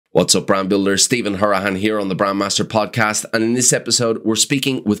What's up, brand builders? Stephen Hurahan here on the Brand Master podcast. And in this episode, we're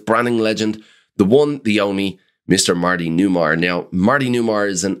speaking with branding legend, the one, the only, Mr. Marty Neumeier. Now, Marty Neumeier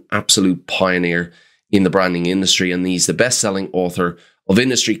is an absolute pioneer in the branding industry, and he's the best-selling author of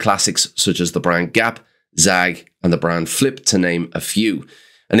industry classics such as the brand Gap, Zag, and the brand Flip, to name a few.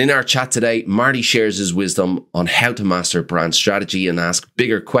 And in our chat today, Marty shares his wisdom on how to master brand strategy and ask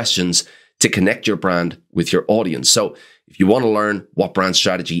bigger questions to connect your brand with your audience. So if you want to learn what brand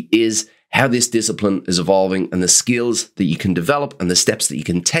strategy is, how this discipline is evolving, and the skills that you can develop and the steps that you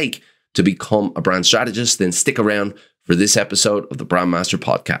can take to become a brand strategist, then stick around for this episode of the Brand Master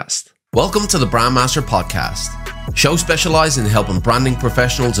Podcast. Welcome to the Brand Master Podcast, a show specialized in helping branding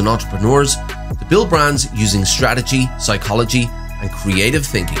professionals and entrepreneurs to build brands using strategy, psychology, and creative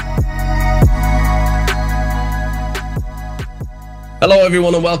thinking. Hello,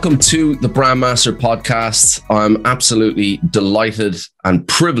 everyone, and welcome to the Brand Master Podcast. I'm absolutely delighted and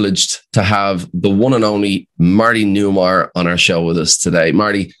privileged to have the one and only Marty Neumeier on our show with us today.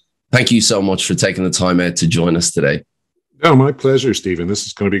 Marty, thank you so much for taking the time out to join us today. Oh, my pleasure, Stephen. This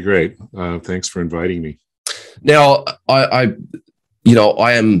is going to be great. Thanks for inviting me. Now, I'm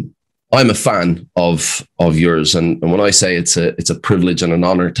a fan of yours, and when I say it's a privilege and an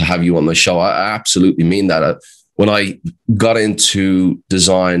honor to have you on the show, I absolutely mean that. When I got into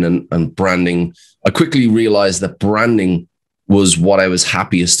design and branding, I quickly realized that branding was what I was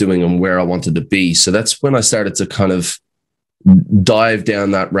happiest doing and where I wanted to be. So that's when I started to kind of dive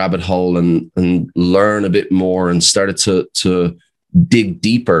down that rabbit hole and learn a bit more and started to dig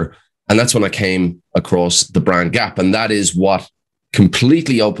deeper. And that's when I came across the brand Gap. And that is what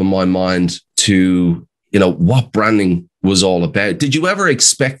completely opened my mind to, what branding was all about. Did you ever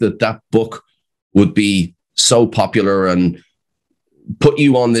expect that book would be so popular and put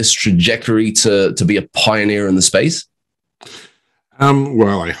you on this trajectory to be a pioneer in the space?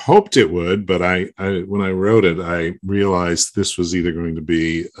 Well, I hoped it would, but I when I wrote it, I realized this was either going to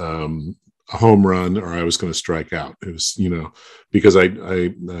be a home run or I was going to strike out. It was, because I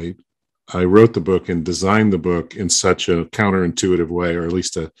wrote the book and designed the book in such a counterintuitive way, or at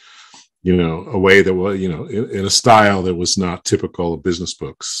least a way that was, in a style that was not typical of business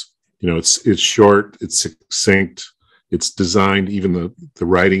books. It's short, it's succinct, it's designed, even the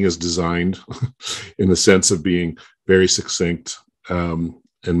writing is designed in the sense of being very succinct and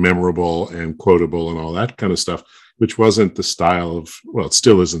memorable and quotable and all that kind of stuff, which wasn't the style of, well, it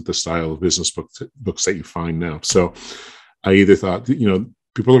still isn't the style of business books that you find now. So I either thought,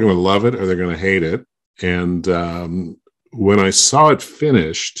 people are going to love it or they're going to hate it. And when I saw it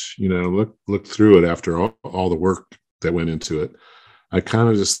finished, looked through it after all the work that went into it, I kind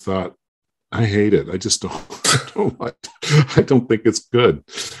of just thought, I hate it. I just I don't think it's good.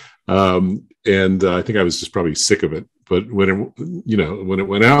 And I think I was just probably sick of it. But when it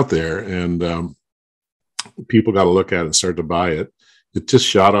went out there and people got to look at it and started to buy it, it just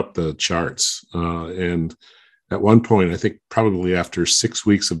shot up the charts. And at one point, I think probably after 6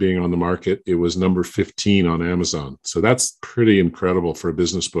 weeks of being on the market, it was number 15 on Amazon. So that's pretty incredible for a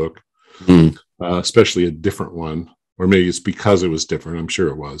business book, especially a different one. Or maybe it's because it was different. I'm sure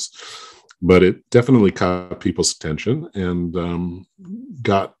it was. But it definitely caught people's attention and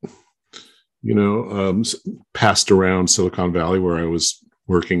got, passed around Silicon Valley where I was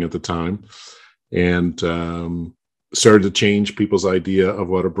working at the time, and started to change people's idea of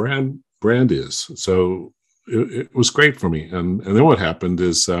what a brand is. So it was great for me. And then what happened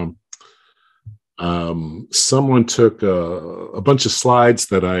is someone took a bunch of slides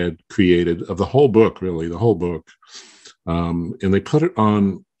that I had created of the whole book, and they put it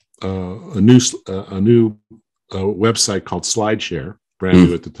on a new website called SlideShare, brand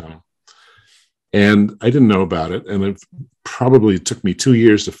new at the time. And I didn't know about it. And it probably took me 2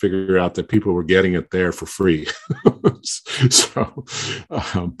 years to figure out that people were getting it there for free. So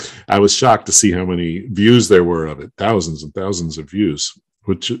I was shocked to see how many views there were of it, thousands and thousands of views,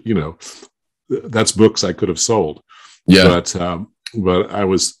 which, that's books I could have sold. Yeah. But I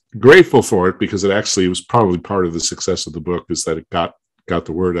was grateful for it because it actually was probably part of the success of the book, is that it got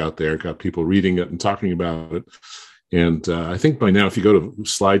the word out there, got people reading it and talking about it. And I think by now, if you go to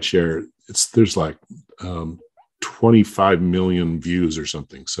SlideShare, there's like 25 million views or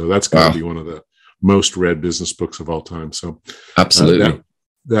something. So that's going to be one of the most read business books of all time. So absolutely,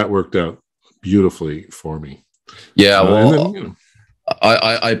 that worked out beautifully for me. Yeah, well, then,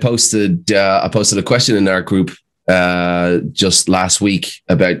 I posted a question in our group just last week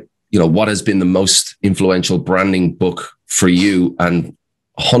about what has been the most influential branding book for you, and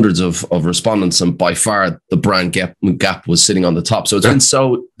hundreds of respondents, and by far the brand Gap was sitting on the top. So it's been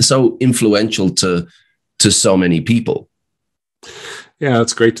so influential to so many people. Yeah,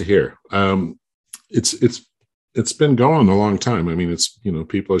 that's great to hear. It's been going a long time. I mean, it's,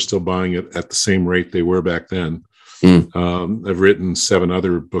 people are still buying it at the same rate they were back then. I've written 7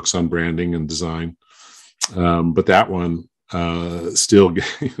 other books on branding and design, but that one still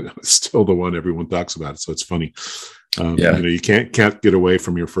still the one everyone talks about. So it's funny. You can't get away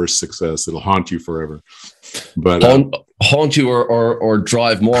from your first success. It'll haunt you forever. But haunt you or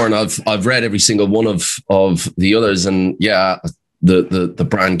drive more. And I've read every single one of the others, and the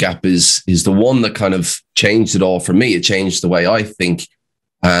brand gap is the one that kind of changed it all for me. It changed the way I think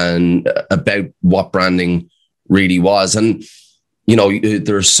and about what branding really was. And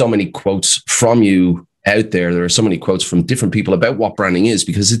there are so many quotes from you out there. There are so many quotes from different people about what branding is,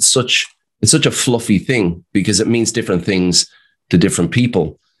 because it's such a fluffy thing, because it means different things to different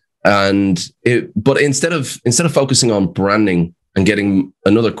people. But instead of focusing on branding and getting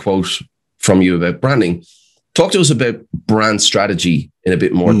another quote from you about branding, talk to us about brand strategy in a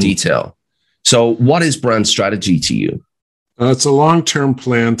bit more detail. So what is brand strategy to you? It's a long-term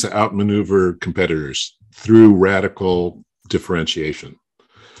plan to outmaneuver competitors through radical differentiation.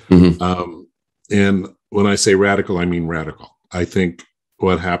 And when I say radical, I mean radical. I think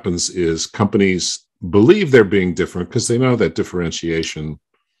what happens is companies believe they're being different because they know that differentiation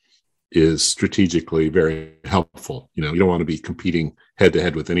is strategically very helpful. You don't want to be competing head to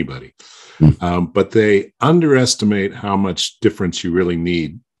head with anybody. But they underestimate how much difference you really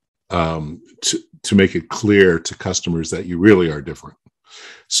need to make it clear to customers that you really are different.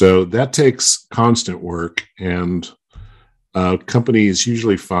 So that takes constant work, and companies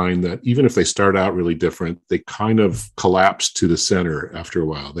usually find that even if they start out really different, they kind of collapse to the center after a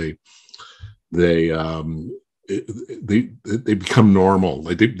while. They become normal.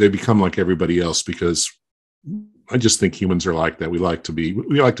 They become like everybody else, because I just think humans are like that. We like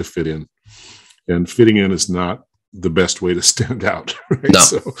to fit in, and fitting in is not the best way to stand out. Right? No.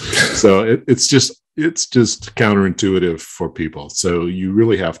 So it's just counterintuitive for people. So you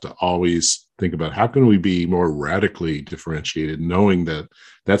really have to always think about, how can we be more radically differentiated, knowing that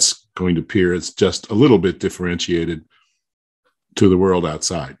that's going to appear as just a little bit differentiated to the world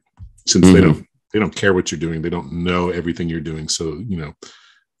outside, since they don't care what you're doing. They don't know everything you're doing. So,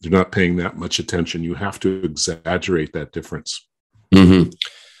 they're not paying that much attention. You have to exaggerate that difference.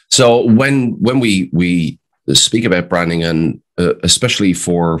 So when we speak about branding, and especially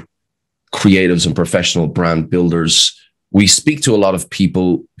for creatives and professional brand builders, we speak to a lot of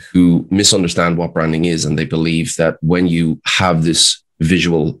people who misunderstand what branding is, and they believe that when you have this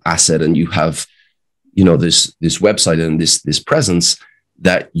visual asset and you have, this website and this presence,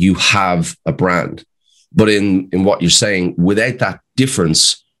 that you have a brand. But in what you're saying, without that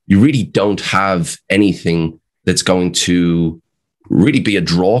difference, you really don't have anything that's going to really be a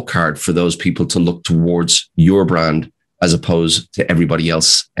draw card for those people to look towards your brand as opposed to everybody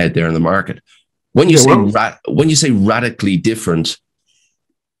else out there in the market. When you say radically different,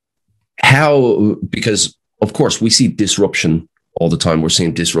 how? Because of course we see disruption all the time. We're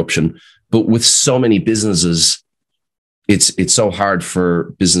seeing disruption, but with so many businesses, it's so hard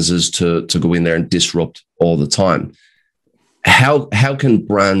for businesses to go in there and disrupt all the time. How can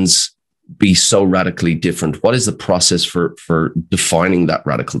brands be so radically different? What is the process for defining that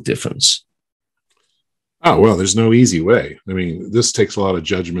radical difference? Oh, well, there's no easy way. I mean, this takes a lot of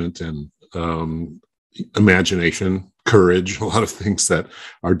judgment and imagination, courage, a lot of things that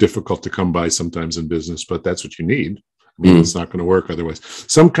are difficult to come by sometimes in business, but that's what you need. I mean, it's not going to work otherwise.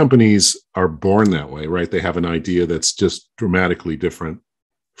 Some companies are born that way, right? They have an idea that's just dramatically different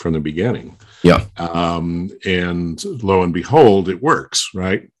from the beginning. Yeah. And lo and behold, it works,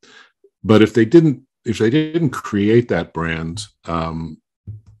 right? But if they didn't create that brand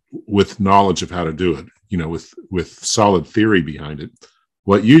with knowledge of how to do it, with solid theory behind it,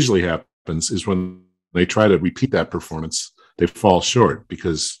 what usually happens is when they try to repeat that performance, they fall short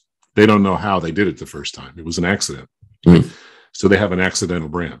because they don't know how they did it the first time. It was an accident. So they have an accidental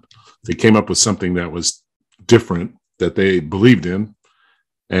brand. They came up with something that was different, that they believed in,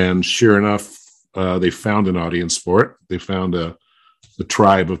 and sure enough, they found an audience for it. They found a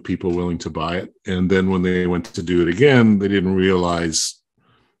tribe of people willing to buy it. And then when they went to do it again, they didn't realize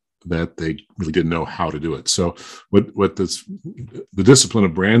that they really didn't know how to do it. So what the discipline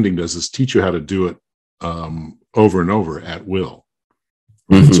of branding does is teach you how to do it over and over at will.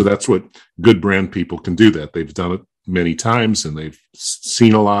 So that's what good brand people can do. That they've done it many times, and they've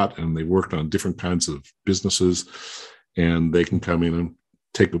seen a lot, and they've worked on different kinds of businesses, and they can come in and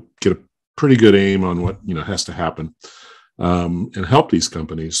get a pretty good aim on what has to happen, and help these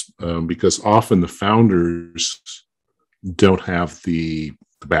companies, because often the founders don't have the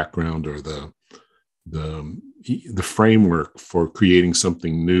background or the the framework for creating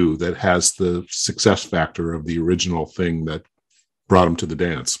something new that has the success factor of the original thing that brought them to the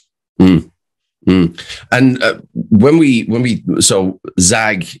dance. Mm. Mm. And so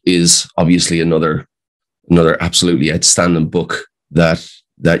Zag is obviously another absolutely outstanding book that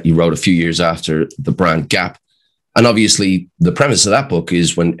you wrote a few years after the brand Gap. And obviously the premise of that book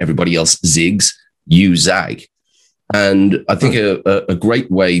is when everybody else zigs, you zag. And I think a great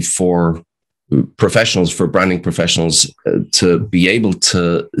way for professionals, for branding professionals, to be able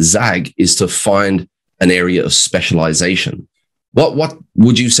to zag is to find an area of specialization. What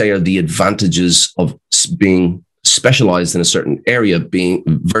would you say are the advantages of being specialized in a certain area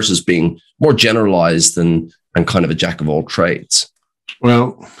versus being more generalized and kind of a jack of all trades?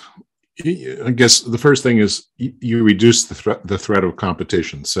 Well, I guess the first thing is you reduce the threat of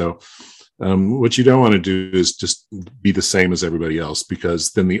competition. So what you don't want to do is just be the same as everybody else,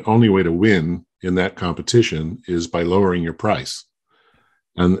 because then the only way to win in that competition is by lowering your price.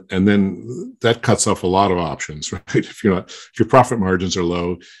 And then that cuts off a lot of options, right? If your profit margins are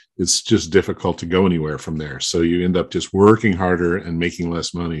low, it's just difficult to go anywhere from there. So you end up just working harder and making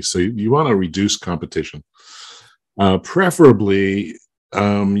less money. So you want to reduce competition. Preferably,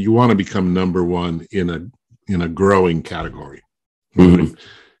 you want to become number one in a growing category, mm-hmm.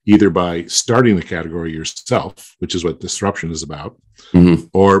 either by starting the category yourself, which is what disruption is about, mm-hmm.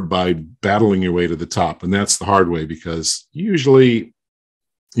 or by battling your way to the top. And that's the hard way, because usually,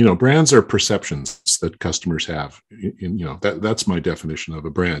 brands are perceptions that customers have. That's my definition of a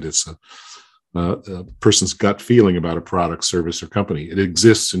brand. It's a person's gut feeling about a product, service, or company. It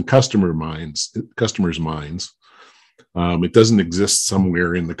exists in customers' minds. It doesn't exist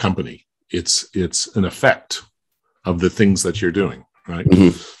somewhere in the company. It's an effect of the things that you're doing, right?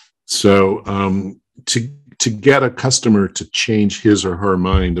 Mm-hmm. So to get a customer to change his or her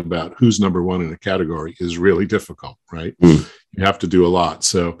mind about who's number one in a category is really difficult, right? Mm. You have to do a lot.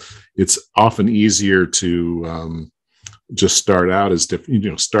 So it's often easier to just start out as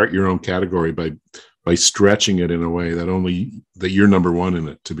start your own category by stretching it in a way that you're number one in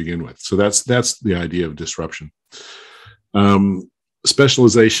it to begin with. So that's the idea of disruption.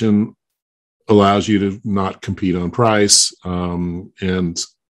 Specialization allows you to not compete on price, and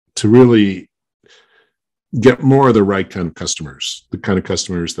to really get more of the right kind of customers, the kind of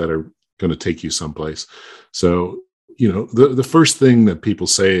customers that are going to take you someplace. So, the first thing that people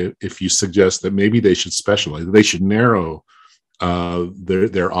say, if you suggest that maybe they should specialize, they should narrow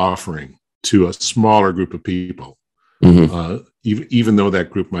their offering to a smaller group of people, mm-hmm. Even though that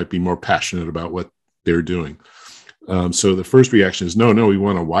group might be more passionate about what they're doing. So the first reaction is, no, we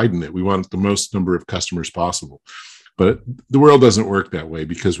want to widen it. We want the most number of customers possible. But the world doesn't work that way,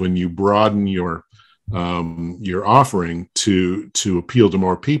 because when you broaden your offering to appeal to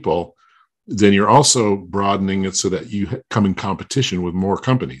more people, then you're also broadening it so that you come in competition with more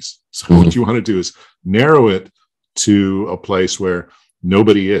companies. So mm-hmm. what you want to do is narrow it to a place where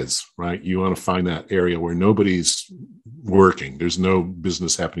nobody is, right? You want to find that area where nobody's working. There's no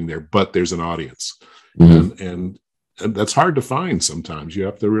business happening there, but there's an audience. Mm-hmm. And that's hard to find sometimes. You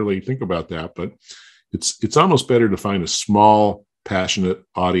have to really think about that. But it's almost better to find a small, passionate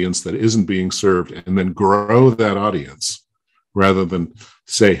audience that isn't being served, and then grow that audience, rather than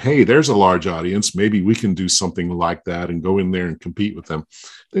say, hey, there's a large audience, maybe we can do something like that and go in there and compete with them.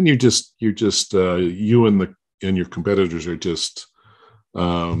 Then you and your competitors are just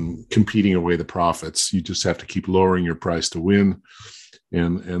competing away the profits. You just have to keep lowering your price to win.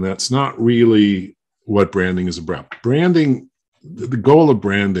 And that's not really what branding is about. Branding, the goal of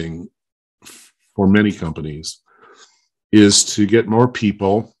branding for many companies is to get more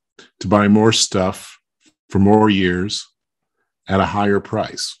people to buy more stuff for more years at a higher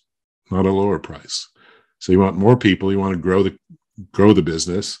price, not a lower price. So you want more people, you want to grow the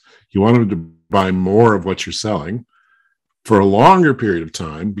business, you want them to buy more of what you're selling for a longer period of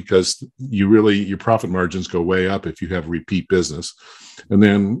time, because your profit margins go way up if you have repeat business. And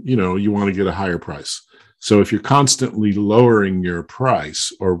then, you want to get a higher price. So if you're constantly lowering your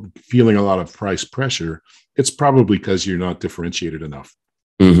price or feeling a lot of price pressure, it's probably because you're not differentiated enough.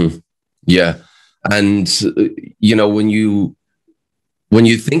 Mm-hmm. Yeah. And, when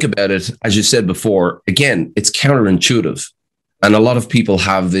you think about it, as you said before, again, it's counterintuitive. And a lot of people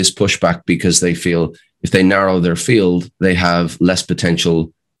have this pushback because they feel if they narrow their field, they have less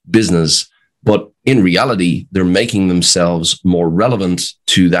potential business. But in reality, they're making themselves more relevant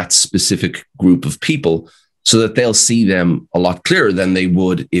to that specific group of people, so that they'll see them a lot clearer than they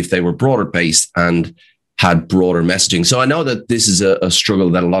would if they were broader based and had broader messaging. So I know that this is a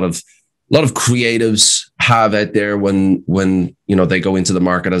struggle that a lot of creatives have out there when they go into the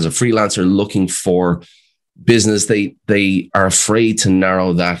market as a freelancer, looking for business, they are afraid to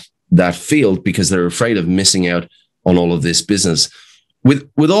narrow that field because they're afraid of missing out on all of this business.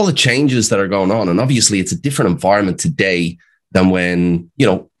 With all the changes that are going on, and obviously it's a different environment today than when,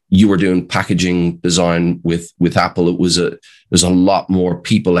 you were doing packaging design with Apple. There's a lot more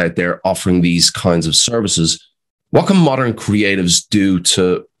people out there offering these kinds of services. What can modern creatives do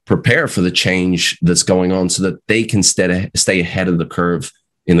to prepare for the change that's going on so that they can stay ahead of the curve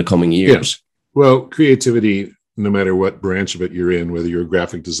in the coming years? Yeah. Well, creativity, no matter what branch of it you're in, whether you're a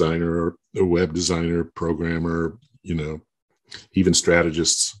graphic designer or a web designer, programmer, even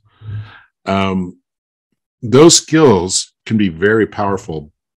strategists, those skills can be very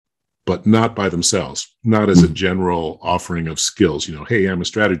powerful, but not by themselves, not as a general offering of skills. Hey, I'm a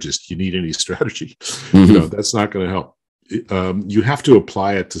strategist. You need any strategy? Mm-hmm. That's not going to help. You have to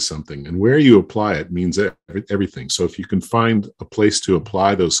apply it to something, and where you apply it means everything. So if you can find a place to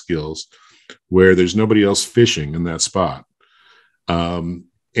apply those skills where there's nobody else fishing in that spot, and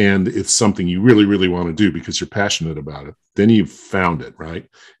it's something you really, really want to do because you're passionate about it, then you've found it, right?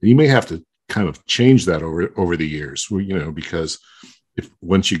 And you may have to kind of change that over the years, because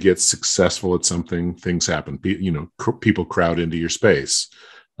once you get successful at something, things happen. People crowd into your space.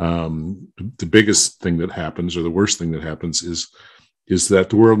 The biggest thing that happens, or the worst thing that happens, is that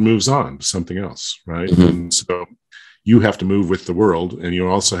the world moves on to something else, right? Mm-hmm. And so you have to move with the world, and you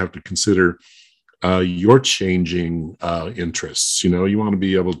also have to consider your changing interests. You want to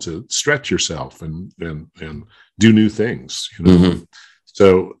be able to stretch yourself and do new things. Mm-hmm.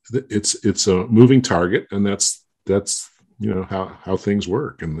 So it's a moving target, and that's how things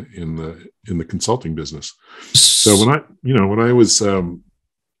work in the consulting business. So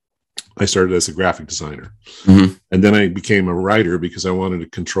I started as a graphic designer, mm-hmm. and then I became a writer because I wanted to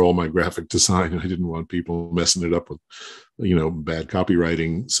control my graphic design. I didn't want people messing it up with, bad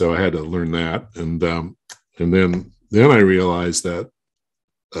copywriting. So I had to learn that. And then I realized that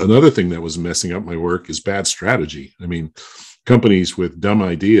another thing that was messing up my work is bad strategy. I mean, companies with dumb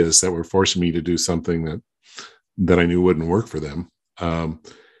ideas that were forcing me to do something that I knew wouldn't work for them.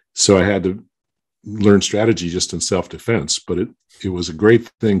 So I had to learn strategy just in self-defense, but it was a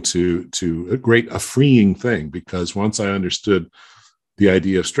great thing a freeing thing, because once I understood the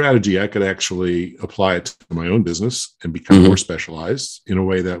idea of strategy, I could actually apply it to my own business and become mm-hmm. more specialized in a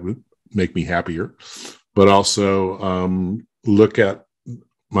way that would make me happier, but also look at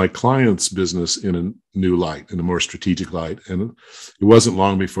my client's business in a new light, in a more strategic light. And it wasn't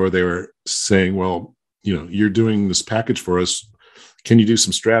long before they were saying, well, you're doing this package for us. Can you do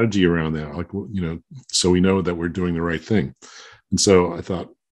some strategy around that? So we know that we're doing the right thing. And so I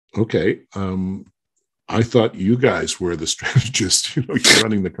thought, okay, I thought you guys were the strategist, you're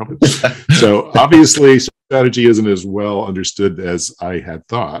running the company. So obviously strategy isn't as well understood as I had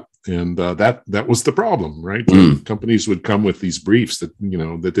thought. And that was the problem, right? Mm. Companies would come with these briefs that,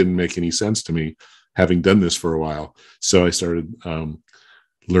 that didn't make any sense to me, having done this for a while. So I started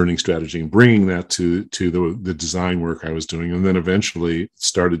learning strategy and bringing that to the design work I was doing. And then eventually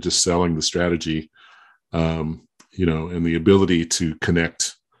started just selling the strategy, and the ability to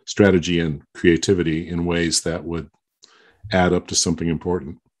connect strategy and creativity in ways that would add up to something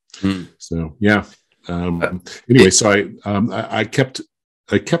important. Mm. So, yeah. Anyway, so I kept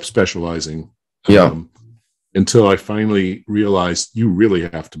specializing until I finally realized you really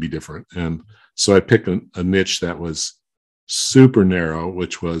have to be different. And so I picked a niche that was super narrow,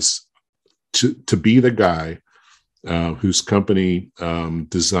 which was to be the guy whose company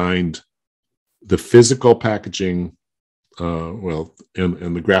designed the physical packaging,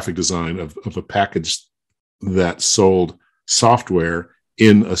 and the graphic design of a package that sold software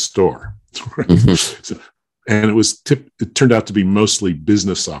in a store. Right? Mm-hmm. And it turned out to be mostly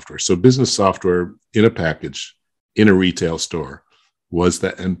business software. So business software in a package in a retail store was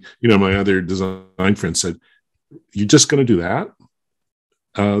that. And, my other design friend said, you're just going to do that?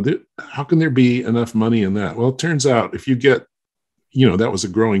 How can there be enough money in that? Well, it turns out if you get, that was a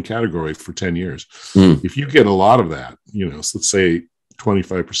growing category for 10 years. Mm. If you get a lot of that, so let's say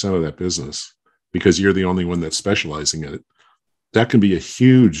 25% of that business, because you're the only one that's specializing in it, that can be a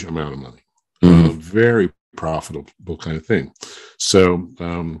huge amount of money. Mm. Very profitable kind of thing. So,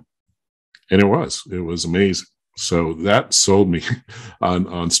 and it was amazing. So that sold me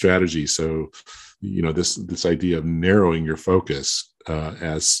on strategy. So, this idea of narrowing your focus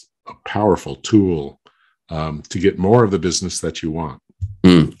as a powerful tool to get more of the business that you want.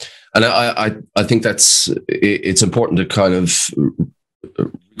 Mm. And I think it's important to kind of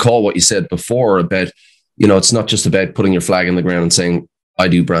recall what you said before about, it's not just about putting your flag in the ground and saying, I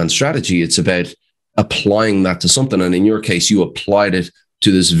do brand strategy. It's about applying that to something. And in your case, you applied it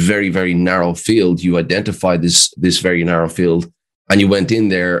to this very, very narrow field. You identified this very narrow field, and you went in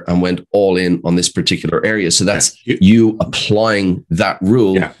there and went all in on this particular area. So that's you applying that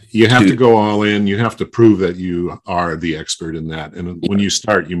rule. Yeah, you have to go all in. You have to prove that you are the expert in that. And when you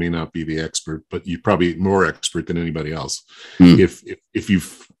start, you may not be the expert, but you're probably more expert than anybody else. If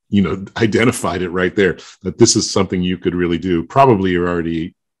you've identified it right there, that this is something you could really do, probably you're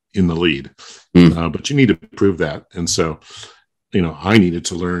already in the lead. But you need to prove that. And so, I needed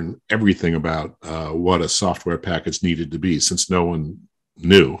to learn everything about what a software package needed to be, since no one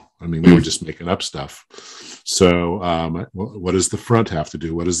knew. I mean, they were just making up stuff. So what does the front have to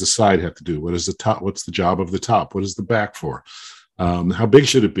do? What does the side have to do? What is the top? What's the job of the top? What is the back for? How big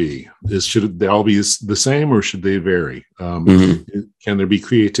should it be? Should they all be the same, or should they vary? Can there be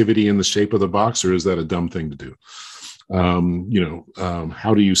creativity in the shape of the box, or is that a dumb thing to do?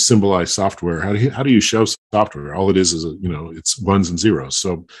 How do you symbolize software? How do you show software? All it is it's ones and zeros.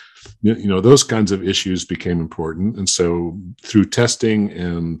 So, those kinds of issues became important. And so through testing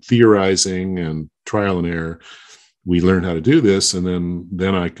and theorizing and trial and error, we learned how to do this. And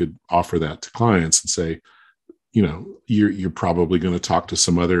then I could offer that to clients and say, you're probably going to talk to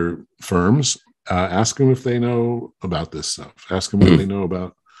some other firms, ask them if they know about this stuff. Ask them what they know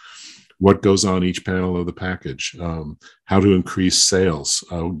about what goes on each panel of the package, how to increase sales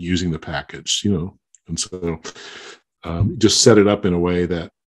using the package, and so just set it up in a way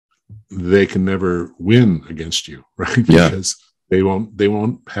that they can never win against you, right? Because they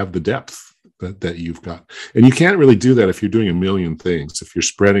won't have the depth that you've got. And you can't really do that if you're doing a million things. If you're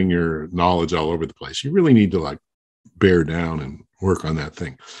spreading your knowledge all over the place, you really need to bear down and work on that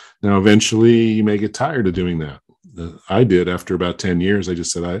thing. Now, eventually you may get tired of doing that. I did. After about 10 years, I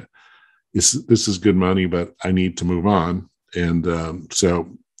just said, this is good money, but I need to move on. And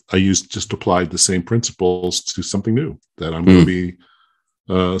so I just applied the same principles to something new, that I'm going to be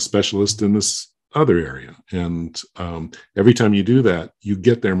a specialist in this other area. And every time you do that, you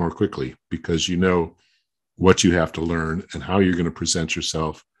get there more quickly, because you know what you have to learn and how you're going to present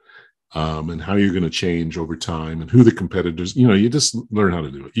yourself, and how you're going to change over time, and who the competitors, you just learn how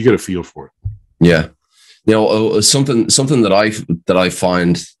to do it. You get a feel for it. Yeah. Something that I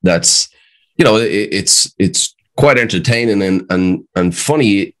find that's, it's quite entertaining and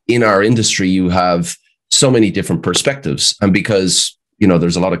funny. In our industry, you have so many different perspectives, and because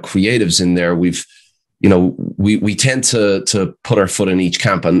there's a lot of creatives in there, we tend to put our foot in each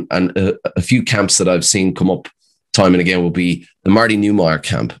camp, and a few camps that I've seen come up time and again will be the Marty Neumeier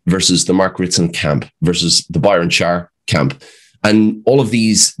camp versus the Mark Ritson camp versus the Byron Shar camp, and all of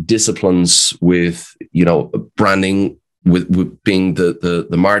these disciplines with branding, with being the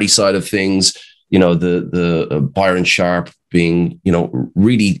Marty side of things, the Byron Sharp being,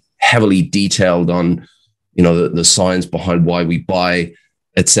 really heavily detailed on, the science behind why we buy,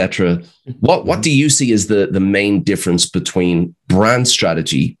 etc. What do you see as the main difference between brand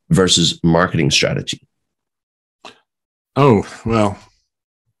strategy versus marketing strategy? Oh, well,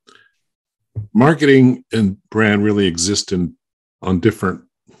 marketing and brand really exist on different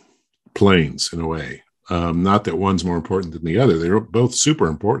planes in a way. Not that one's more important than the other. They're both super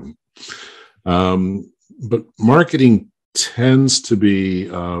important. But marketing tends to be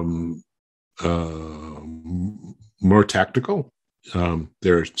more tactical.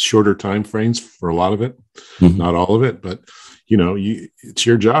 There are shorter time frames for a lot of it, not all of it, but it's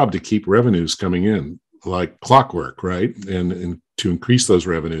your job to keep revenues coming in like clockwork, right? And to increase those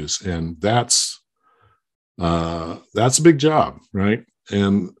revenues. And that's a big job, right?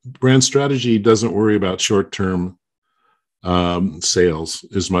 And brand strategy doesn't worry about short-term sales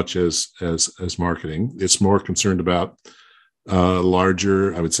as much as marketing. It's more concerned about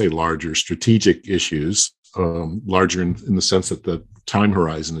larger strategic issues, larger in the sense that the time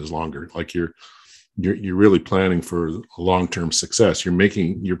horizon is longer. Like you're really planning for long-term success.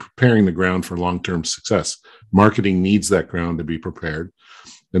 You're preparing the ground for long-term success. Marketing needs that ground to be prepared.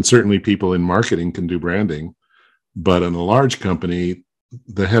 And certainly people in marketing can do branding, but in a large company,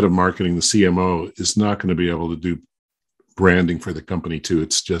 the head of marketing, the CMO, is not going to be able to do branding for the company too.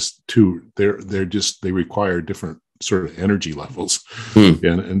 It's just they require different sort of energy levels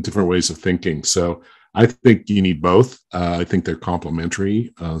and different ways of thinking. So I think you need both. I think they're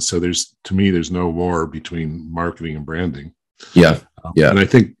complementary. So there's no war between marketing and branding. Yeah. And I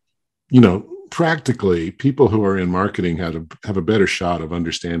think, practically people who are in marketing have a better shot of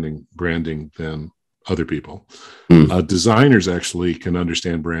understanding branding than other people. Designers actually can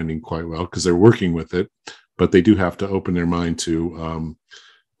understand branding quite well because they're working with it, but they do have to open their mind to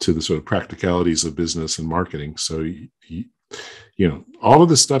the sort of practicalities of business and marketing. So, all of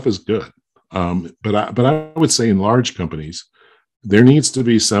this stuff is good. But I would say in large companies, there needs to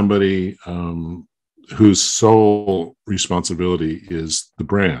be somebody whose sole responsibility is the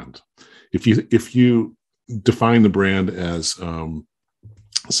brand. If you define the brand as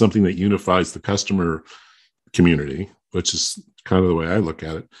something that unifies the customer community, which is kind of the way I look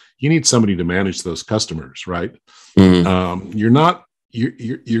at it, you need somebody to manage those customers, right? Your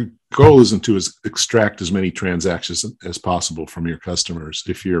goal isn't to extract as many transactions as possible from your customers.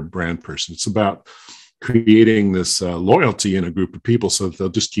 If you're a brand person, it's about creating this loyalty in a group of people so that they'll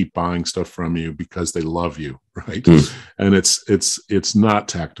just keep buying stuff from you because they love you, right? And it's not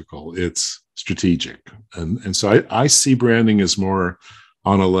tactical, it's strategic. And so I see branding as more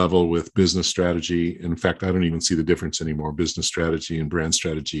on a level with business strategy. In fact, I don't even see the difference anymore. Business strategy and brand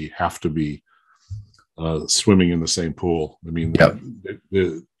strategy have to be swimming in the same pool. I mean, at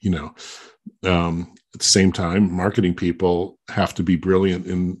the same time, marketing people have to be brilliant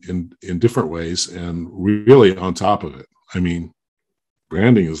in different ways and really on top of it. I mean,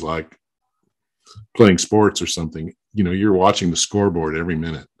 branding is like playing sports or something. You're watching the scoreboard every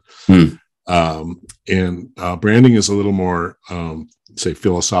minute. And branding is a little more, say,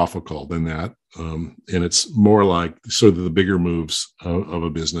 philosophical than that. And it's more like sort of the bigger moves of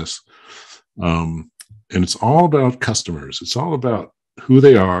a business. And it's all about customers. It's all about who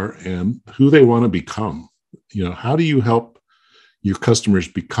they are and who they want to become. How do you help your customers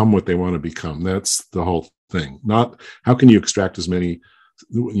become what they want to become? That's the whole thing. Not how can you extract as many,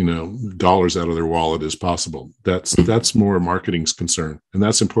 dollars out of their wallet as possible. That's more marketing's concern. And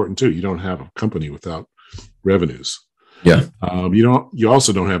that's important too. You don't have a company without revenues. Yeah. You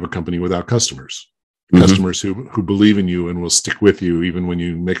also don't have a company without customers. Customers who believe in you and will stick with you even when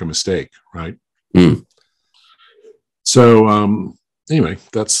you make a mistake, right? So anyway,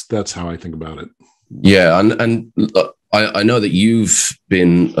 that's how I think about it. Yeah, and I know that you've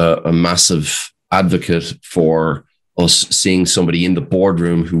been a massive advocate for us seeing somebody in the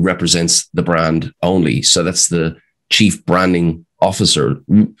boardroom who represents the brand only. So that's the chief branding officer.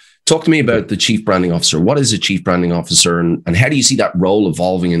 Talk to me about the chief branding officer. What is a chief branding officer, and how do you see that role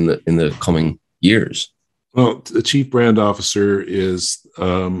evolving in the coming years? Well, the chief brand officer is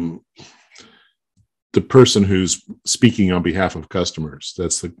the person who's speaking on behalf of customers.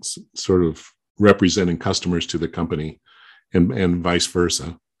 That's the sort of representing customers to the company and vice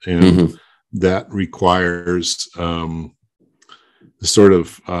versa. And that requires the sort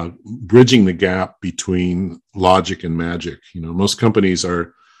of bridging the gap between logic and magic. Most companies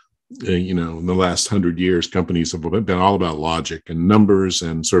are, in the last 100 years, companies have been all about logic and numbers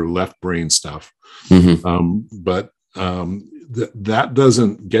and sort of left brain stuff. But that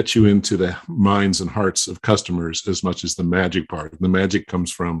doesn't get you into the minds and hearts of customers as much as the magic part. The magic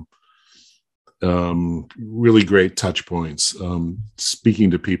comes from really great touch points,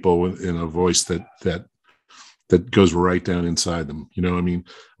 speaking to people in a voice that goes right down inside them.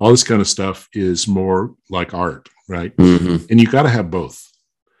 All this kind of stuff is more like art, right? And you got to have both.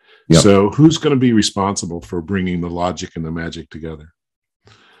 Yep. So who's going to be responsible for bringing the logic and the magic together?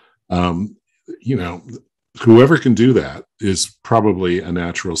 Whoever can do that is probably a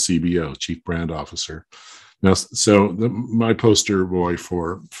natural CBO, chief brand officer. Now, so my poster boy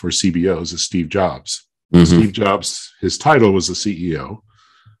for CBOs is Steve Jobs. Steve Jobs, his title was a CEO,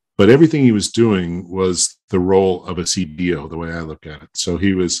 but everything he was doing was the role of a CBO, the way I look at it. So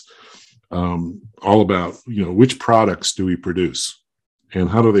he was all about, which products do we produce and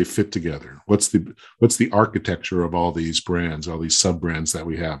how do they fit together? What's the architecture of all these brands, all these sub brands that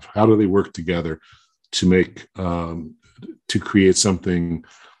we have? How do they work together to make to create something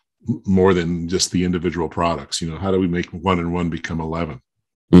more than just the individual products? How do we make one and one become 11?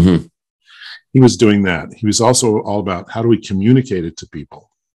 He was doing that. He was also all about how do we communicate it to people,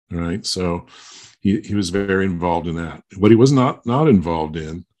 right? So he was very involved in that. What he was not involved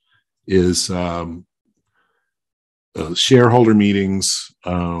in is shareholder meetings,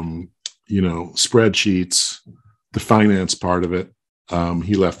 spreadsheets, the finance part of it.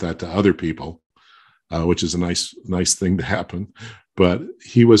 He left that to other people, which is a nice thing to happen. But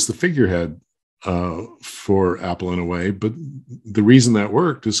he was the figurehead for Apple in a way. But the reason that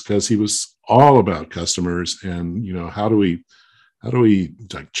worked is because he was all about customers and, how do we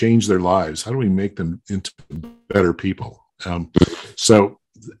like change their lives? How do we make them into better people? So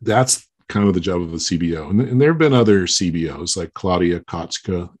that's kind of the job of the CBO. And there have been other CBOs, like Claudia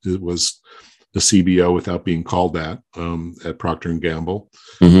Kotchka was the CBO without being called that at Procter & Gamble.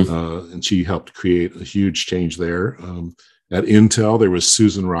 And she helped create a huge change there. At Intel, there was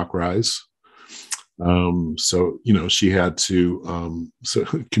Susan Rockrise. So she had to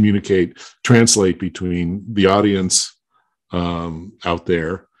translate between the audience out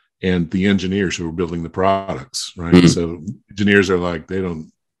there and the engineers who are building the products, right? Mm. So engineers are like, they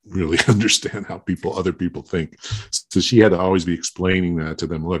don't really understand how other people think. So she had to always be explaining that to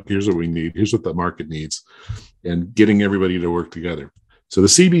them. Look, here's what we need. Here's what the market needs, and getting everybody to work together. So the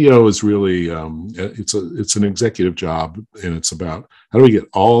CBO is really it's an executive job, and it's about how do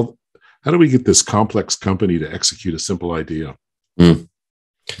we get this complex company to execute a simple idea,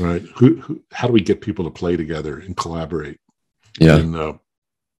 right? How do we get people to play together and collaborate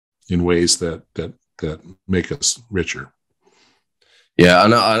in ways that make us richer? Yeah,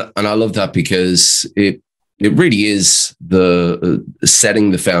 and I love that, because it really is the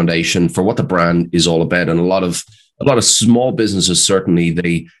setting the foundation for what the brand is all about. And a lot of small businesses, certainly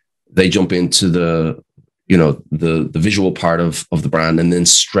they jump into the visual part of the brand and then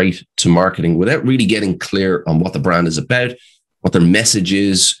straight to marketing without really getting clear on what the brand is about, what their message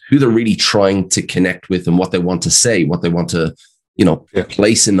is, who they're really trying to connect with, and what they want to say, what they want to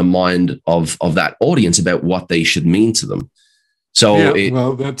place in the mind of that audience about what they should mean to them. So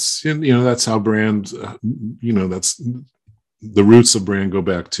that's how brand, that's the roots of brand go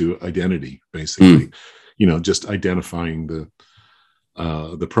back to identity, basically. Just identifying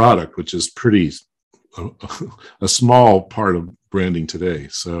the product, which is pretty a small part of branding today.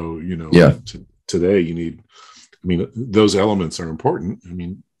 So today you need, those elements are important.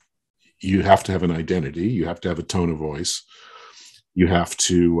 You have to have an identity, you have to have a tone of voice, you have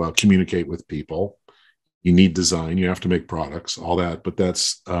to communicate with people. You need design, you have to make products, all that, but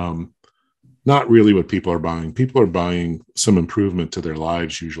that's not really what people are buying. People are buying some improvement to their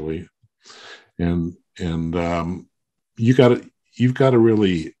lives usually, and you've got to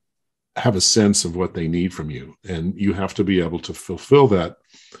really have a sense of what they need from you, and you have to be able to fulfill that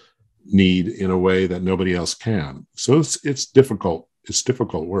need in a way that nobody else can. So it's difficult. It's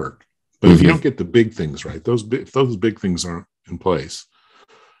difficult work, but if you don't get the big things right, if those big things aren't in place,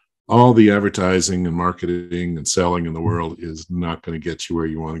 all the advertising and marketing and selling in the world is not going to get you where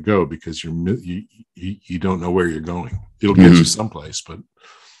you want to go, because you don't know where you're going. It'll get you someplace,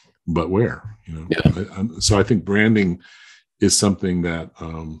 but where? So I think branding is something that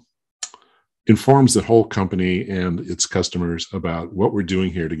informs the whole company and its customers about what we're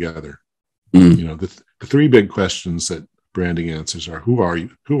doing here together. The three big questions that branding answers are: who are you?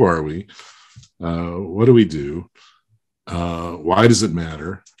 Who are we? What do we do? Why does it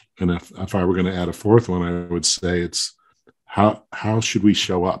matter? And if I were going to add a fourth one, I would say it's how should we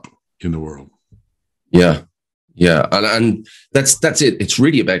show up in the world? Yeah. And that's it. It's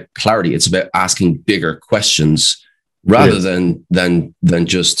really about clarity. It's about asking bigger questions rather than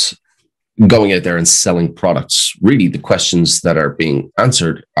just going out there and selling products. Really, the questions that are being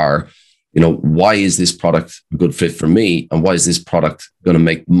answered are, why is this product a good fit for me? And why is this product going to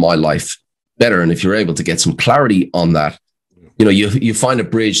make my life better? And if you're able to get some clarity on that, you find a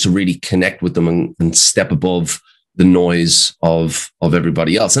bridge to really connect with them and step above the noise of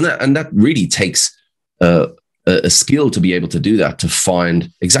everybody else. And that really takes a skill to be able to do that, to find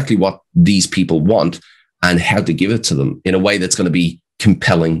exactly what these people want and how to give it to them in a way that's going to be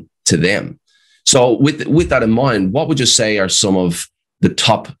compelling to them. So with that in mind, what would you say are some of the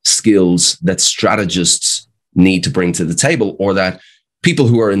top skills that strategists need to bring to the table, or that people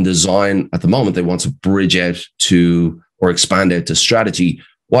who are in design at the moment, they want to bridge out to or expand out to strategy?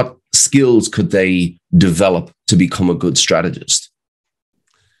 What skills could they develop to become a good strategist?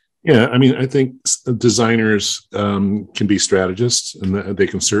 Yeah, I think designers can be strategists, and they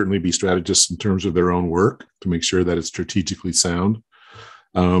can certainly be strategists in terms of their own work to make sure that it's strategically sound.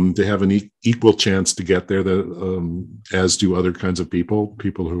 They have an equal chance to get there, as do other kinds of people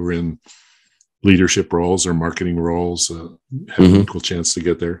who are in leadership roles or marketing roles have an equal chance to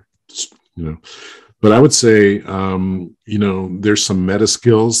get there. But I would say, there's some meta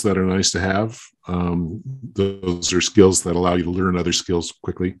skills that are nice to have. Those are skills that allow you to learn other skills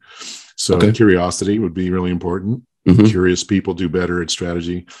quickly. So curiosity would be really important. Curious people do better at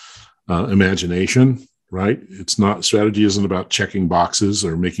strategy. Imagination, right? Strategy isn't about checking boxes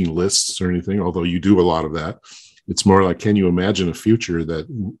or making lists or anything, although you do a lot of that. It's more like, can you imagine a future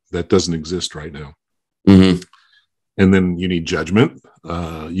that doesn't exist right now? And then you need judgment.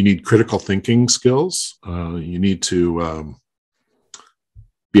 You need critical thinking skills. You need to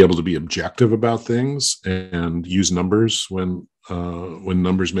be able to be objective about things and use numbers when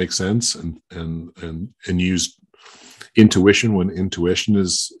numbers make sense, and use intuition when intuition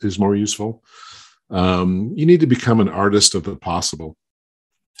is more useful. You need to become an artist of the possible.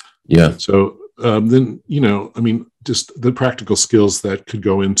 Yeah. So then, just the practical skills that could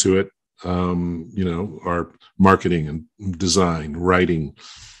go into it, are marketing and design, writing,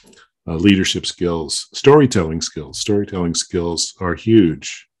 leadership skills, storytelling skills. Storytelling skills are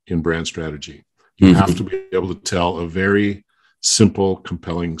huge in brand strategy. You have to be able to tell a very simple,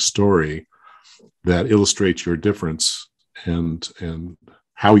 compelling story that illustrates your difference and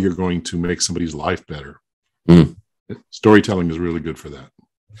how you're going to make somebody's life better. Storytelling is really good for that.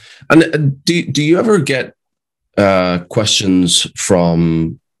 And do you ever get questions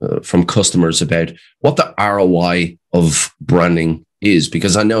from customers about what the ROI of branding is?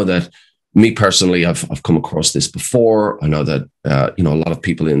 Because I know that me personally, I've come across this before. I know that a lot of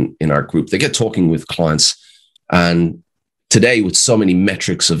people in our group, they get talking with clients, and today with so many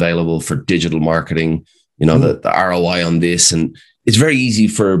metrics available for digital marketing, the ROI on this, and it's very easy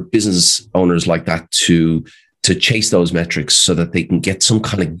for business owners like that to chase those metrics so that they can get some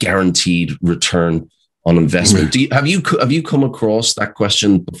kind of guaranteed return on investment. Have you come across that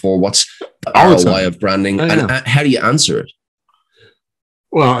question before? What's the ROI of branding, and how do you answer it?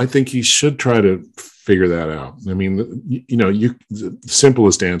 Well, I think you should try to figure that out. I mean, the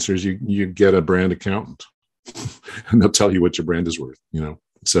simplest answer is you get a brand accountant, and they'll tell you what your brand is worth.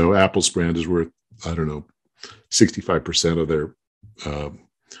 So Apple's brand is worth, I don't know, 65% of their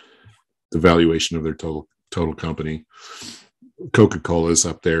the valuation of their total company. Coca-Cola is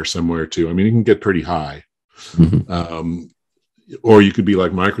up there somewhere too. I mean, it can get pretty high. Or you could be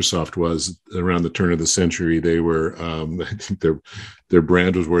like Microsoft was around the turn of the century. They were, I think their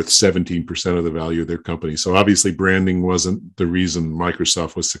brand was worth 17% of the value of their company. So obviously branding wasn't the reason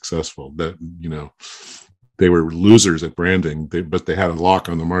Microsoft was successful. That, they were losers at branding, but they had a lock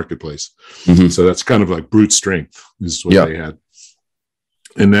on the marketplace. So that's kind of like brute strength is what they had.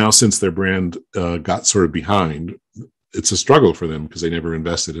 And now since their brand got sort of behind, it's a struggle for them because they never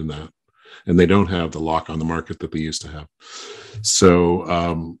invested in that. And they don't have the lock on the market that they used to have.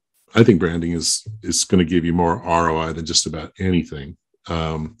 So I think branding is going to give you more ROI than just about anything.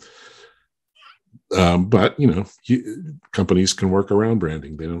 But companies can work around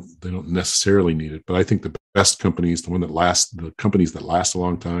branding. They don't necessarily need it. But I think the best companies, the companies that last a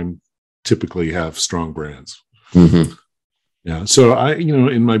long time, typically have strong brands. Yeah. So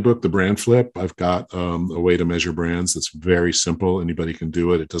in my book, The Brand Flip, I've got a way to measure brands that's very simple. Anybody can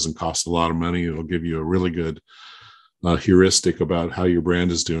do it. It doesn't cost a lot of money. It'll give you a really good heuristic about how your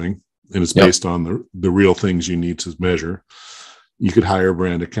brand is doing. And it's based on the real things you need to measure. You could hire a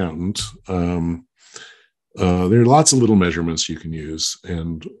brand accountant. There are lots of little measurements you can use,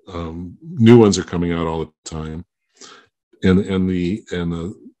 and new ones are coming out all the time. And the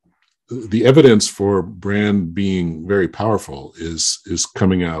evidence for brand being very powerful is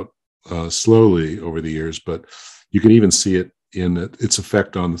coming out slowly over the years, but you can even see it in its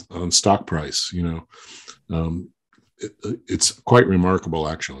effect on stock price. It's quite remarkable,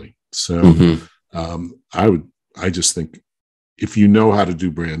 actually. So I just think if you know how to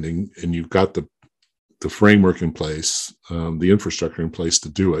do branding and you've got the framework in place, the infrastructure in place to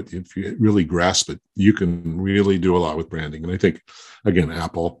do it, if you really grasp it, you can really do a lot with branding. And I think, again,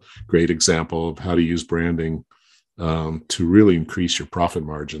 Apple, great example of how to use branding to really increase your profit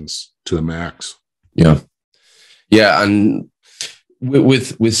margins to the max. Yeah. And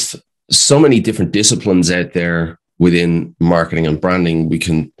with so many different disciplines out there within marketing and branding, we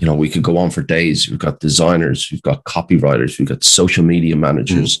could go on for days. We've got designers, we've got copywriters, we've got social media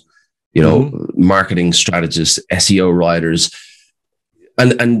managers, marketing strategists, SEO writers,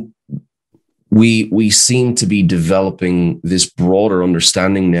 and we seem to be developing this broader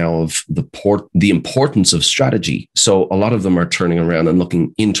understanding now of the importance of strategy. So a lot of them are turning around and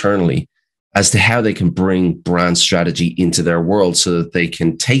looking internally as to how they can bring brand strategy into their world so that they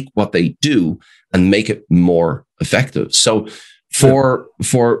can take what they do and make it more effective. So for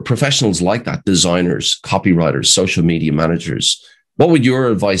professionals like that, designers, copywriters, social media managers, what would your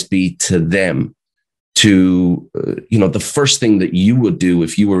advice be to them to, the first thing that you would do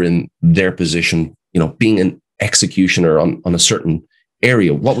if you were in their position, being an executioner on a certain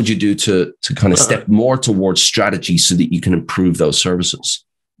area? What would you do to kind of step more towards strategy so that you can improve those services?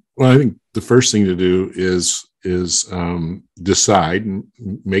 Well, I think the first thing to do is decide and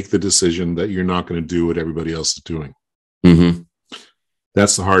make the decision that you're not going to do what everybody else is doing.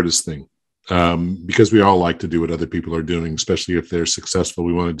 That's the hardest thing. Because we all like to do what other people are doing, especially if they're successful.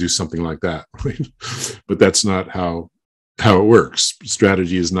 We want to do something like that, right? But that's not how it works.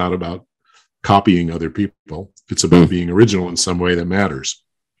 Strategy is not about copying other people. It's about being original in some way that matters.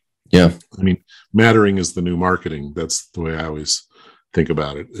 Yeah. I mean, mattering is the new marketing. That's the way I always think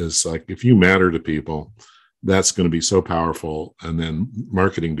about it. Is like, if you matter to people, that's going to be so powerful. And then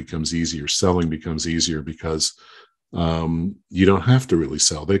marketing becomes easier. Selling becomes easier because you don't have to really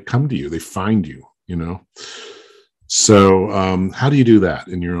sell. They come to you, they find you, So how do you do that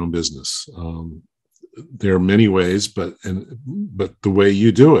in your own business? there are many ways, but the way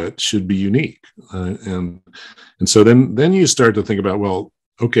you do it should be unique. And so then you start to think about, well,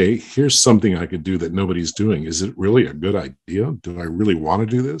 okay, here's something I could do that nobody's doing. Is it really a good idea? Do I really want to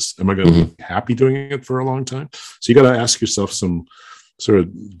do this? Am I going to be happy doing it for a long time? So you got to ask yourself some sort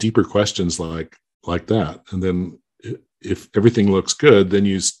of deeper questions like that. And then if everything looks good, then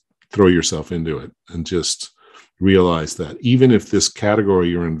you throw yourself into it and just realize that even if this category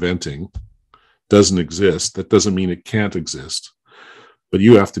you're inventing doesn't exist, that doesn't mean it can't exist. But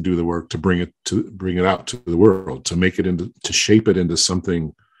you have to do the work to bring it out to the world, to shape it into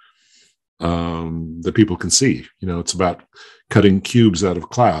something that people can see. It's about cutting cubes out of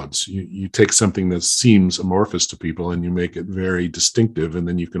clouds. You take something that seems amorphous to people and you make it very distinctive, and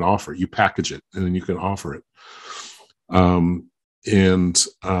then you can offer it. You package it, and then you can offer it. I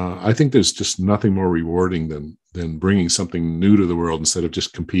think there's just nothing more rewarding than bringing something new to the world instead of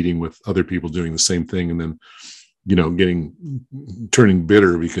just competing with other people doing the same thing, and then turning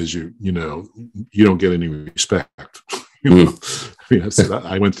bitter because you don't get any respect.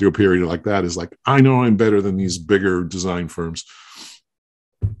 I went through a period like that. Is like, I know I'm better than these bigger design firms,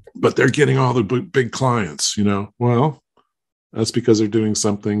 but they're getting all the big clients. Well, that's because they're doing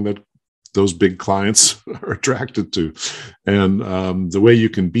something that those big clients are attracted to. And the way you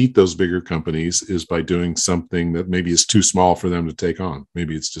can beat those bigger companies is by doing something that maybe is too small for them to take on.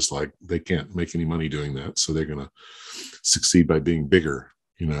 Maybe it's just like they can't make any money doing that, so they're going to succeed by being bigger,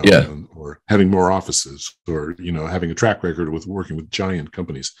 or having more offices, or having a track record with working with giant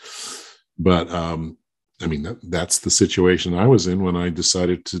companies. But that's the situation I was in when I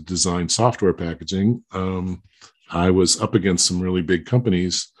decided to design software packaging. I was up against some really big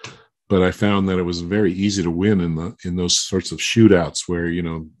companies, but I found that it was very easy to win in those sorts of shootouts where,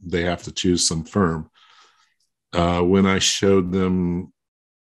 they have to choose some firm. When I showed them,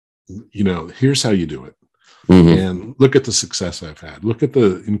 here's how you do it. And look at the success I've had. Look at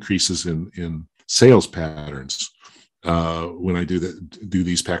the increases in sales patterns when I do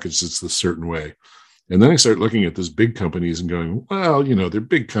these packages a certain way. And then I start looking at those big companies and going, well, they're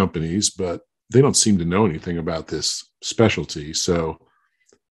big companies, but they don't seem to know anything about this specialty. So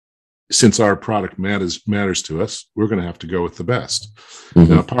since our product matters to us, we're going to have to go with the best.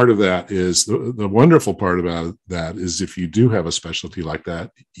 Now, part of that is the wonderful part about that is if you do have a specialty like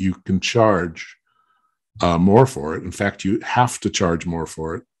that, you can charge more for it. In fact, you have to charge more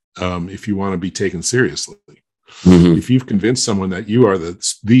for it if you want to be taken seriously. If you've convinced someone that you are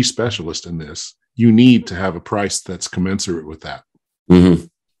the specialist in this, you need to have a price that's commensurate with that.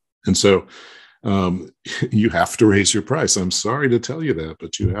 And so you have to raise your price. I'm sorry to tell you that,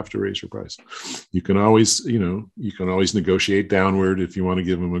 but you have to raise your price. You can always negotiate downward if you want to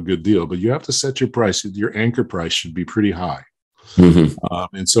give them a good deal, but you have to set your price. Your anchor price should be pretty high.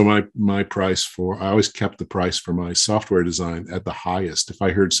 And so my price I always kept the price for my software design at the highest. If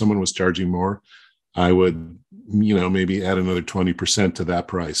I heard someone was charging more, I would, maybe add another 20% to that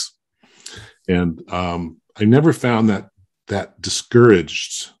price. And I never found that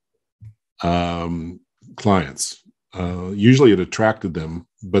discouraged clients. Usually it attracted them,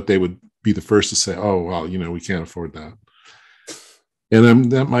 but they would be the first to say, oh, well, we can't afford that. And then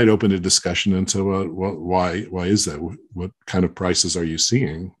that might open a discussion into why is that? What kind of prices are you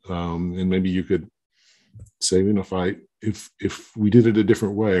seeing? And maybe you could say, if we did it a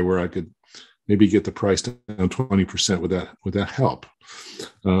different way, where I could maybe get the price down 20%, would that help?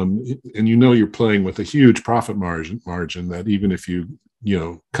 And you're playing with a huge profit margin that even if you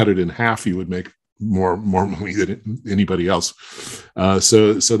cut it in half, you would make more money than anybody else.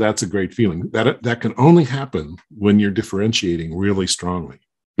 So that's a great feeling. That can only happen when you're differentiating really strongly,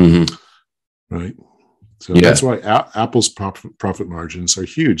 right? So that's why Apple's profit margins are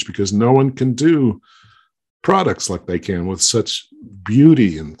huge, because no one can do products like they can with such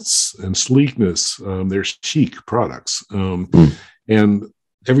beauty and sleekness. They're chic products, and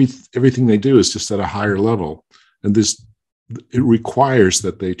everything they do is just at a higher level, and it requires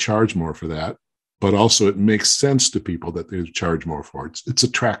that they charge more for that, but also it makes sense to people that they charge more for it. It's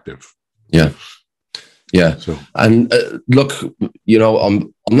attractive. Yeah. So, and look,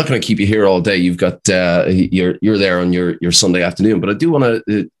 I'm not going to keep you here all day. You've got you're there on your Sunday afternoon, but I do want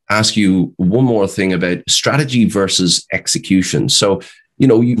to ask you one more thing about strategy versus execution. So,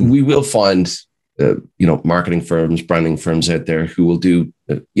 we will find marketing firms, branding firms out there who will do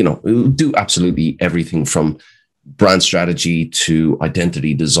absolutely everything from brand strategy to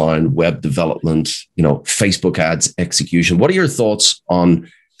identity design, web development, Facebook ads, execution. What are your thoughts on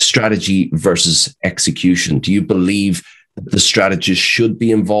strategy versus execution? Do you believe that the strategist should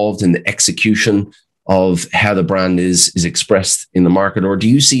be involved in the execution of how the brand is expressed in the market, or do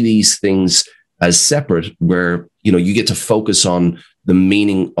you see these things as separate, where, you know, you get to focus on the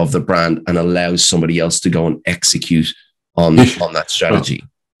meaning of the brand and allow somebody else to go and execute on that strategy. Well,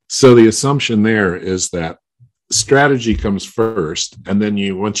 so the assumption there is that strategy comes first, and then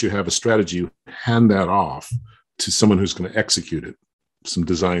once you have a strategy, you hand that off to someone who's going to execute it, some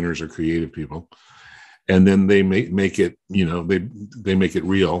designers or creative people, and then they make it, you know, they make it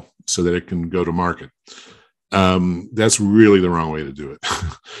real so that it can go to market. That's really the wrong way to do it.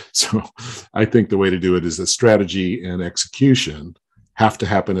 So I think the way to do it is that strategy and execution have to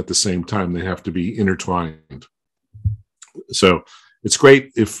happen at the same time. They have to be intertwined. So it's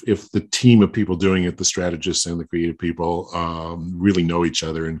great if the team of people doing it, the strategists and the creative people, really know each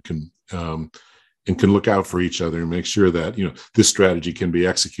other and can look out for each other and make sure that, you know, this strategy can be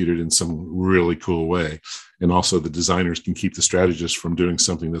executed in some really cool way. And also the designers can keep the strategists from doing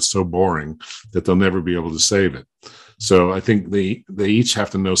something that's so boring that they'll never be able to save it. So I think they each have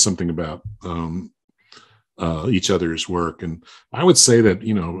to know something about each other's work. And I would say that,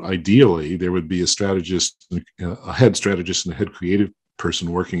 you know, ideally there would be a strategist, a head strategist and a head creative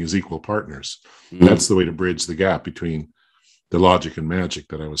person working as equal partners. Mm-hmm. That's the way to bridge the gap between the logic and magic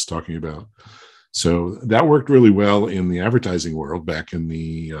that I was talking about. So that worked really well in the advertising world back in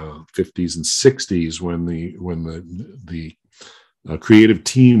the 50s and 60s when the creative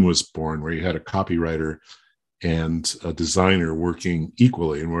team was born, where you had a copywriter and a designer working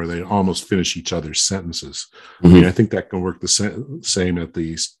equally, and where they almost finish each other's sentences. Mm-hmm. I mean, I think that can work the same at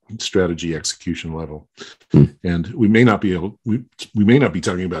the strategy execution level. Mm-hmm. And we may not be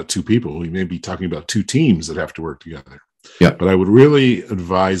talking about two people. We may be talking about two teams that have to work together. Yeah. But I would really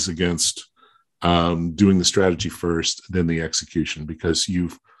advise against doing the strategy first, then the execution, because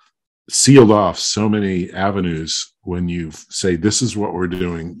you've sealed off so many avenues when you say, this is what we're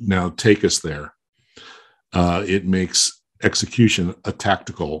doing, now take us there. It makes execution a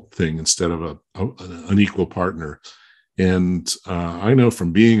tactical thing instead of an equal partner. And I know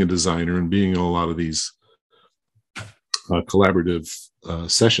from being a designer and being in a lot of these collaborative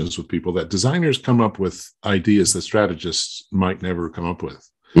sessions with people that designers come up with ideas that strategists might never come up with.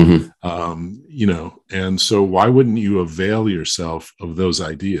 Mm-hmm. You know, and so why wouldn't you avail yourself of those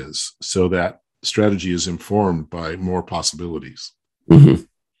ideas so that strategy is informed by more possibilities? Mm-hmm.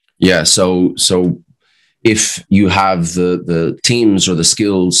 Yeah. So if you have the teams or the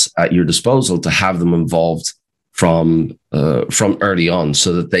skills at your disposal, to have them involved from early on,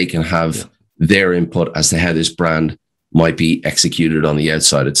 so that they can have their input as to how this brand might be executed on the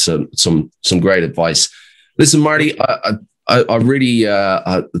outside. It's some great advice. Listen, Marty, I really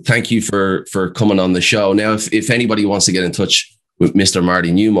thank you for coming on the show. Now, if anybody wants to get in touch with Mr.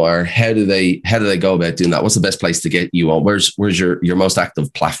 Marty Neumeier, how do they go about doing that? What's the best place to get you on? Where's your most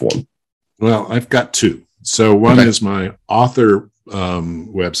active platform? Well, I've got two. So one is my author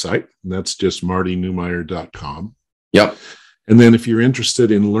website, and that's just martyneumeier.com. Yep. And then if you're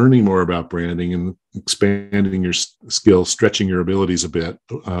interested in learning more about branding and expanding your skills, stretching your abilities a bit,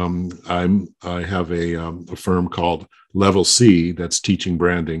 I have a firm called Level C that's teaching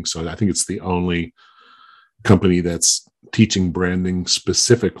branding. So I think it's the only company that's teaching branding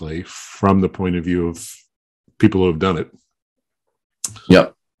specifically from the point of view of people who have done it.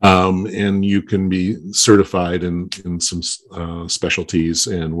 Yep. And you can be certified in some specialties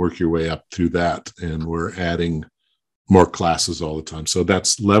and work your way up through that. And we're adding more classes all the time. So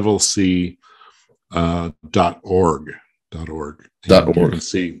that's levelc.org.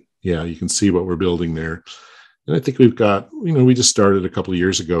 You can see what we're building there. And I think we've got, we just started a couple of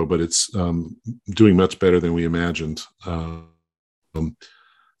years ago, but it's doing much better than we imagined.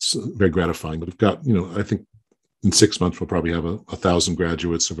 It's very gratifying. But we've got, I think in 6 months, we'll probably have 1,000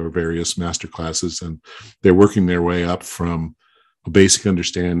 graduates of our various master classes, and they're working their way up from a basic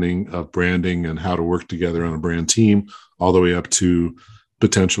understanding of branding and how to work together on a brand team, all the way up to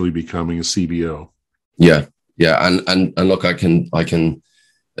potentially becoming a CBO. Yeah. And look, I can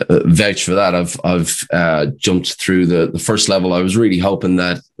vouch for that. I've jumped through the first level. I was really hoping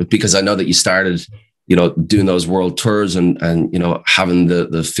that, because I know that you started, doing those world tours and having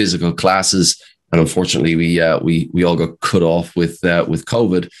the physical classes, and unfortunately we all got cut off with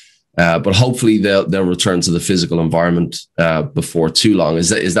COVID. But hopefully they'll return to the physical environment before too long. Is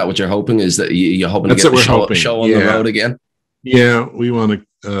that what you're hoping? Is that you're hoping to get the show on the road again? Yeah, we want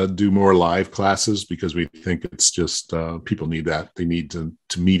to do more live classes because we think it's just people need that. They need to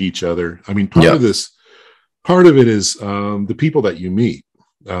meet each other. I mean, part of it is the people that you meet.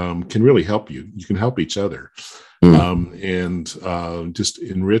 can really help you. You can help each other. And just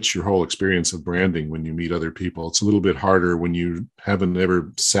enrich your whole experience of branding when you meet other people. It's a little bit harder when you haven't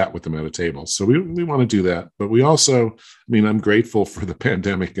ever sat with them at a table. So we want to do that. But we also, I'm grateful for the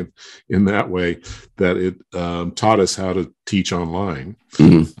pandemic in that way, that it taught us how to teach online.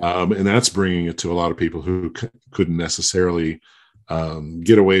 And that's bringing it to a lot of people who couldn't necessarily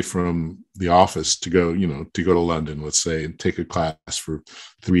get away from the office to go to London, let's say, and take a class for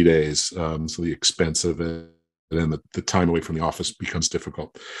 3 days. So the expense of it, and then the time away from the office becomes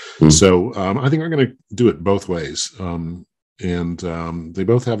difficult. So I think we're going to do it both ways. And they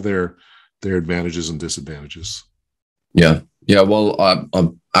both have their advantages and disadvantages. Yeah. Well,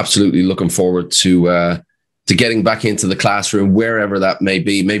 I'm absolutely looking forward to getting back into the classroom, wherever that may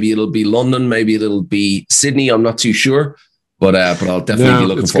be. Maybe it'll be London, maybe it'll be Sydney. I'm not too sure, but I'll definitely be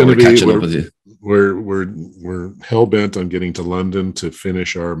looking forward to catching up with you. We're hell bent on getting to London to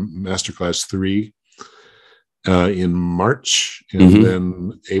finish our Masterclass 3. In March, and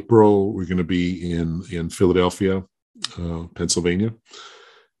then April we're going to be in Philadelphia, Pennsylvania,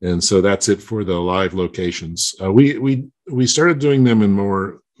 and so that's it for the live locations. We started doing them in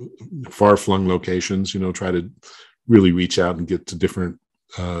more far-flung locations, try to really reach out and get to different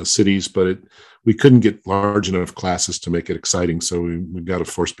cities, but we couldn't get large enough classes to make it exciting, so we've got to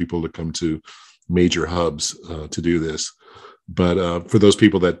force people to come to major hubs to do this. But for those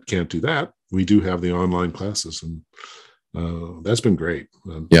people that can't do that, we do have the online classes, and that's been great.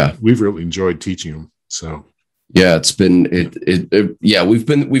 We've really enjoyed teaching them. So it's been we've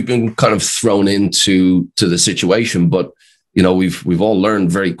been kind of thrown into the situation, but we've all learned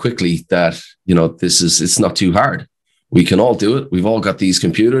very quickly that it's not too hard. We can all do it. We've all got these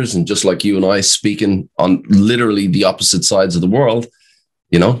computers, and just like you and I speaking on literally the opposite sides of the world,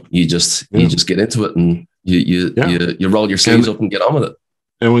 you just get into it and you roll your sleeves up and get on with it.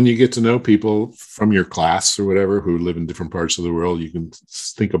 And when you get to know people from your class or whatever who live in different parts of the world, you can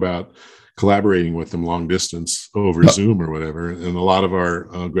think about collaborating with them long distance over Zoom or whatever. And a lot of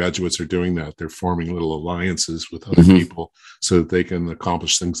our graduates are doing that. They're forming little alliances with other people so that they can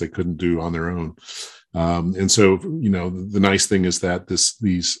accomplish things they couldn't do on their own. And so, the nice thing is that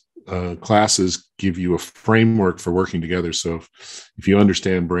these classes give you a framework for working together. So if you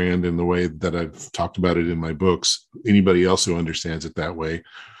understand brand in the way that I've talked about it in my books, anybody else who understands it that way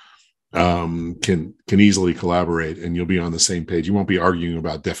can easily collaborate, and you'll be on the same page. You won't be arguing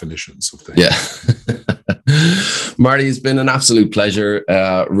about definitions of things. Yeah. Marty, it's been an absolute pleasure.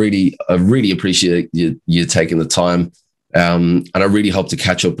 I really appreciate you taking the time. And I really hope to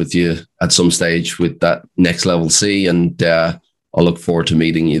catch up with you at some stage with that Next Level C, and I'll look forward to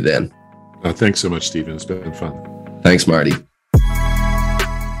meeting you then. Thanks so much, Stephen. It's been fun. Thanks, Marty.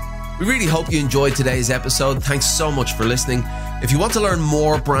 We really hope you enjoyed today's episode. Thanks so much for listening. If you want to learn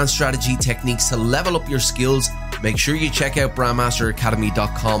more brand strategy techniques to level up your skills, make sure you check out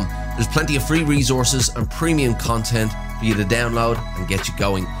brandmasteracademy.com. There's plenty of free resources and premium content for you to download and get you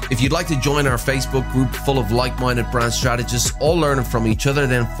going. If you'd like to join our Facebook group full of like-minded brand strategists, all learning from each other,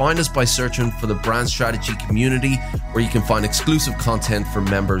 then find us by searching for the Brand Strategy Community, where you can find exclusive content for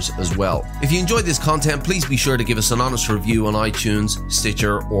members as well. If you enjoyed this content, please be sure to give us an honest review on iTunes,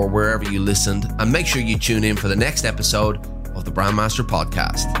 Stitcher, or wherever you listened, and make sure you tune in for the next episode of the Brandmaster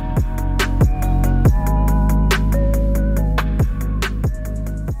Podcast.